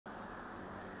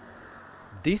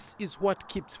This is what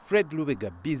keeps Fred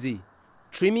Lubega busy,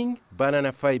 trimming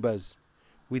banana fibers.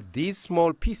 With these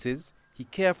small pieces, he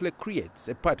carefully creates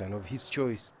a pattern of his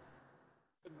choice.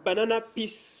 Banana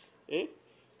piece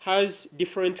has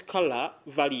different color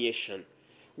variation,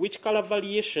 which color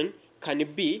variation can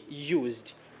be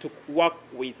used to work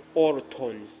with all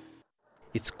tones.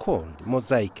 It's called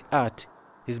mosaic art.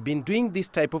 He's been doing this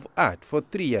type of art for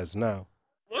 3 years now.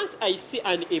 Once I see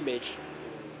an image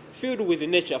filled with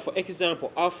nature, for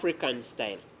example, African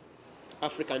style,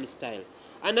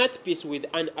 an art piece with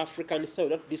an African style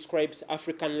that describes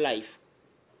African life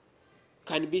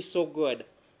can be so good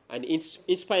and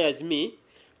inspires me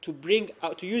to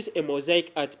use a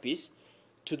mosaic art piece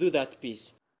to do that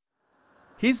piece.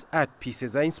 His art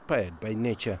pieces are inspired by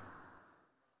nature.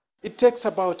 It takes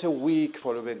about a week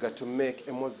for Lubega to make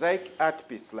a mosaic art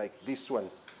piece like this one.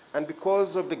 And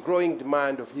because of the growing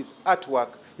demand of his artwork,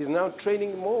 he's now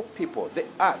training more people the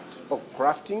art of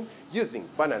crafting using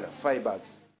banana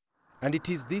fibers. And it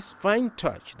is this fine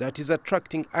touch that is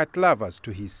attracting art lovers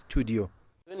to his studio.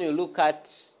 When you look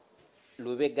at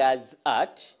Lubega's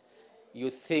art, you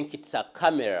think it's a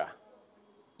camera.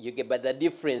 But the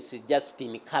difference is just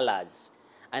in colors.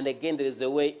 And again, there is a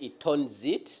way he tones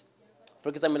it. For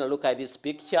example, when I look at this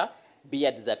picture,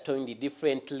 beards are toned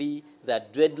differently, the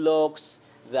dreadlocks,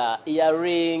 the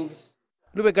earrings.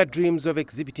 Lubega dreams of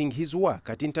exhibiting his work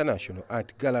at international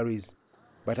art galleries.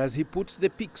 But as he puts the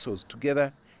pixels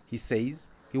together, he says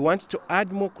he wants to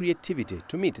add more creativity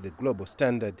to meet the global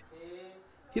standard.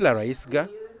 Ayesiga,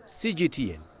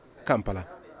 CGTN, Kampala.